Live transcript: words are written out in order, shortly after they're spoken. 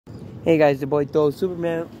Hey guys, the boy Toad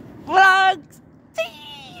Superman Vlogs!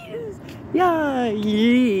 Jeez! Yeah,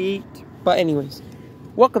 yeet! But anyways,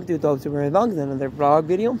 welcome to Toad Superman Vlogs, another vlog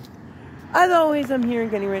video. As always, I'm here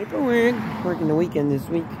getting ready for work. Working the weekend this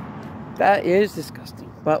week. That is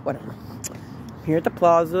disgusting, but whatever. I'm here at the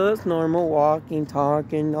plaza, it's normal, walking,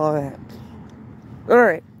 talking, all that.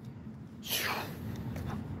 Alright.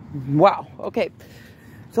 Wow, okay.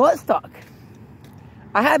 So let's talk.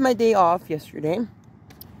 I had my day off yesterday.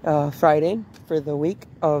 Friday for the week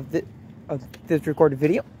of this recorded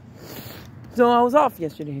video. So I was off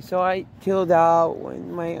yesterday, so I chilled out with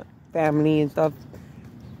my family and stuff.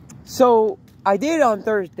 So I did on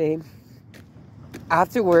Thursday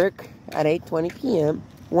after work at 8:20 p.m.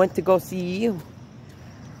 went to go see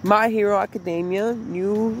My Hero Academia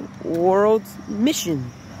New World's Mission.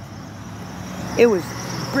 It was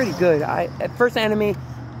pretty good. First anime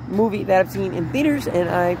movie that I've seen in theaters, and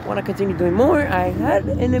I want to continue doing more. I had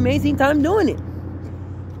an amazing time doing it.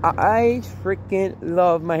 I freaking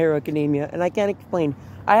love My Hero Academia, and I can't explain.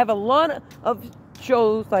 I have a lot of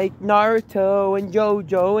shows like Naruto and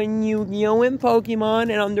JoJo and Yu-Gi-Oh and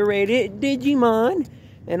Pokemon and underrated Digimon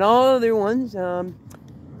and all other ones. Let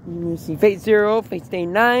me see, Fate Zero, Fate Stay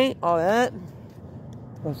Night, all that.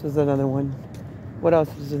 What else is another one? What else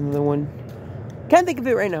is another one? Can't think of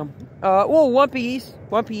it right now. Well, One Piece,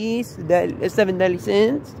 that Seven Deadly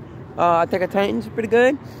Sins, Attack on Titan's pretty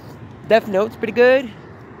good, Death Note's pretty good,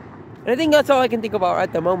 and I think that's all I can think about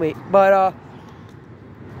at the moment. But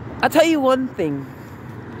I'll tell you one thing.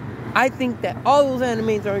 I think that all those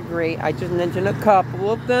animes are great. I just mentioned a couple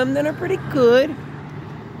of them that are pretty good,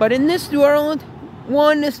 but in this world,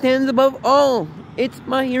 one that stands above all. It's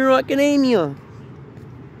My Hero Academia.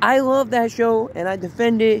 I love that show, and I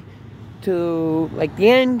defend it to like the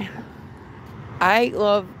end. I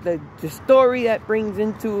love the story that brings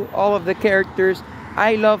into all of the characters.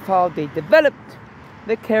 I love how they developed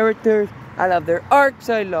the characters. I love their arcs.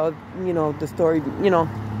 I love, the story,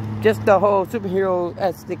 just the whole superhero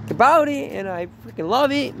aesthetic about it. And I freaking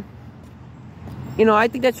love it. I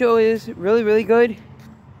think that show is really, really good.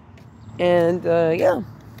 And, yeah.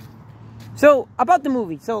 So, about the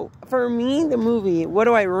movie. So, for me, the movie, what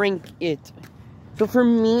do I rank it? So, for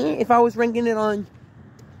me, if I was ranking it on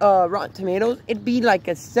Rotten Tomatoes, it'd be like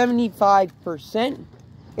a 75%.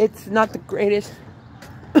 It's not the greatest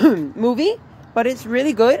movie, but it's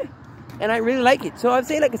really good, and I really like it. So I'd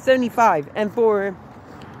say like a 75. And for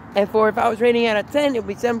if I was rating it out of 10, it'd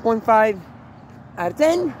be 7.5 out of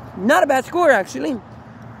 10. Not a bad score, actually.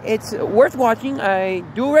 It's worth watching. I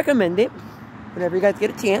do recommend it whenever you guys get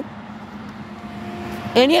a chance.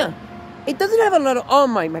 And yeah, it doesn't have a lot of All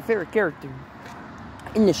Might, my favorite character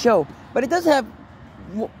in the show, but it does have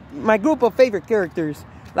my group of favorite characters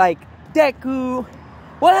like Deku.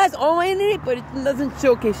 Well, it has All Might in it, but it doesn't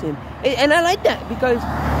showcase him, and I like that because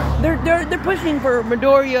they're pushing for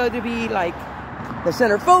Midoriya to be like the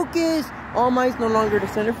center focus. All Might's no longer the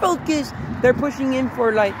center focus. They're pushing in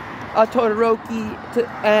for like a Todoroki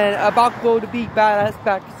and a Bakugo to be badass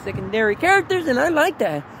back secondary characters, and I like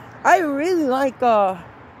that. I really like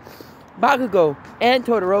Bakugo and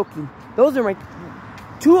Todoroki. Those are my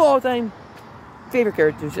two all-time favorite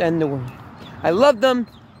characters in the world. I love them.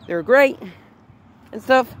 They're great and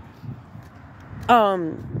stuff.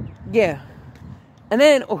 Yeah. And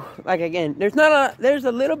then, again, there's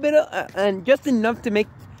a little bit of, and just enough to make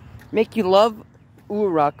you love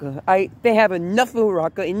Uraraka. They have enough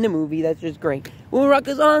Uraraka in the movie that's just great.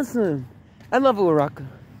 Uraraka's awesome. I love Uraraka.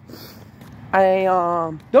 I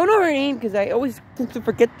don't know her name because I always tend to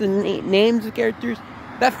forget the names of characters.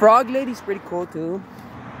 That frog lady's pretty cool too.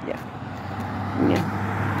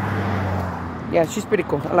 Yeah, she's pretty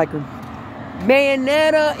cool. I like her.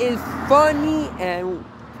 Bayonetta is funny, and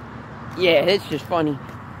yeah, it's just funny.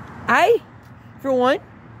 I, for one,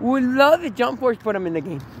 would love if Jump Force put him in the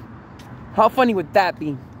game. How funny would that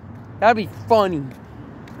be? That'd be funny.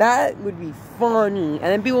 That would be funny. And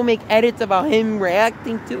then people make edits about him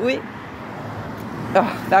reacting to it.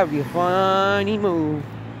 That would be a funny move.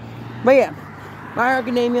 But yeah, My Hero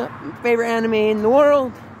Academia, favorite anime in the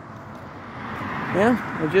world. Yeah,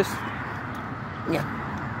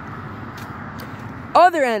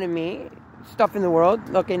 other anime stuff in the world.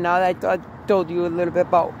 Okay, now that I told you a little bit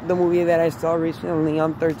about the movie that I saw recently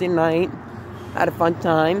on Thursday night. Had a fun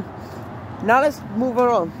time. Now let's move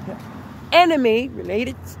on. Anime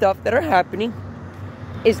related stuff that are happening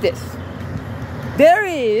is this. There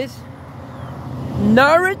is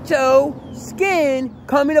Naruto skin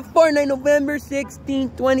coming to Fortnite November 16,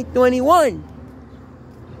 2021.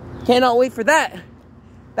 Cannot wait for that.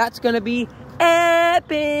 That's gonna be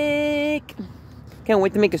epic. Can't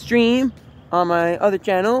wait to make a stream on my other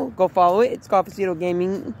channel. Go follow it. It's Cafecito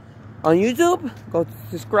Gaming on YouTube. Go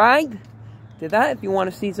subscribe to that if you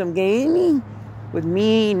want to see some gaming with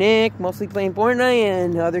me, Nick, mostly playing Fortnite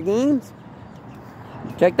and other games.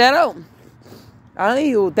 Check that out.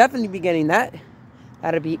 I will definitely be getting that.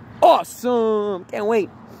 That'll be awesome. Can't wait.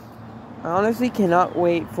 I honestly cannot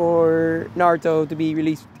wait for Naruto to be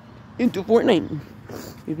released into Fortnite.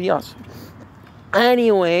 It'd be awesome.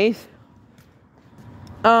 Anyways,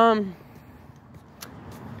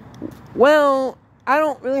 well, I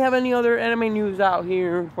don't really have any other anime news out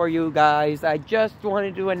here for you guys. I just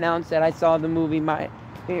wanted to announce that I saw the movie My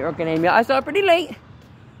Hero Academia. I saw it pretty late,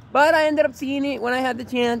 but I ended up seeing it when I had the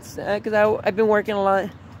chance because I've been working a lot.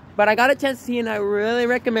 But I got a chance to see it, and I really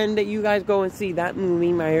recommend that you guys go and see that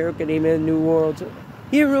movie, My Hero Academia, New World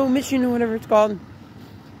Hero Mission, or whatever it's called.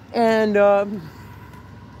 And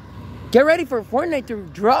get ready for Fortnite to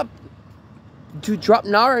drop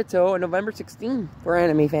Naruto on November 16th for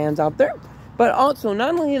anime fans out there. But also,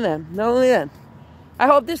 not only that, I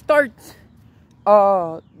hope this starts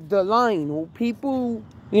the line. People,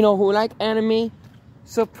 who like anime,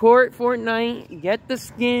 support Fortnite, get the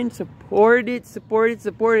skin, support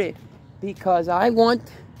it. Because I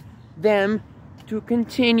want them to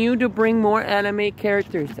continue to bring more anime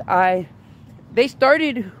characters. They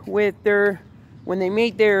started with when they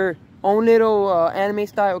made their own little anime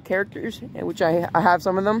style characters, which I have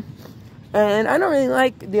some of them. And I don't really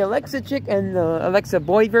like the Alexa chick and the Alexa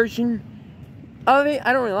boy version of it.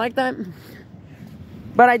 I don't really like that.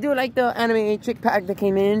 But I do like the anime chick pack that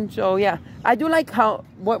came in. So yeah, I do like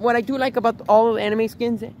what I do like about all of the anime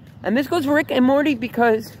skins. And this goes for Rick and Morty,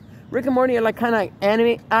 because Rick and Morty are like kind of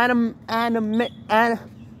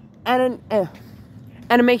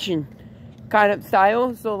animation kind of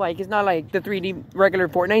style. So like it's not like the 3D regular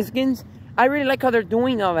Fortnite skins. I really like how they're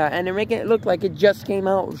doing all that, and they're making it look like it just came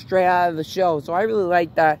out straight out of the show. So I really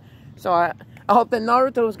like that. So I hope that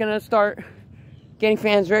Naruto is gonna start getting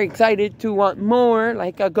fans very excited to want more,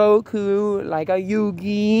 like a Goku, like a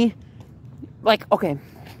Yugi. Like, okay,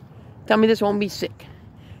 tell me this won't be sick.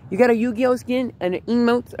 You got a Yu-Gi-Oh skin and the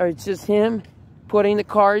emotes are just him putting the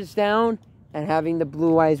cards down and having the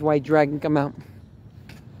Blue Eyes White Dragon come out.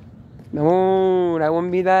 No, that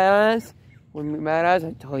wouldn't be that ass. Wouldn't be badass.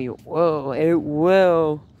 I tell you, whoa, it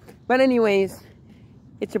will. But anyways,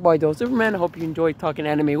 it's your boy Doe Superman. I hope you enjoyed talking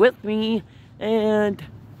anime with me, and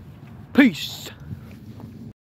peace.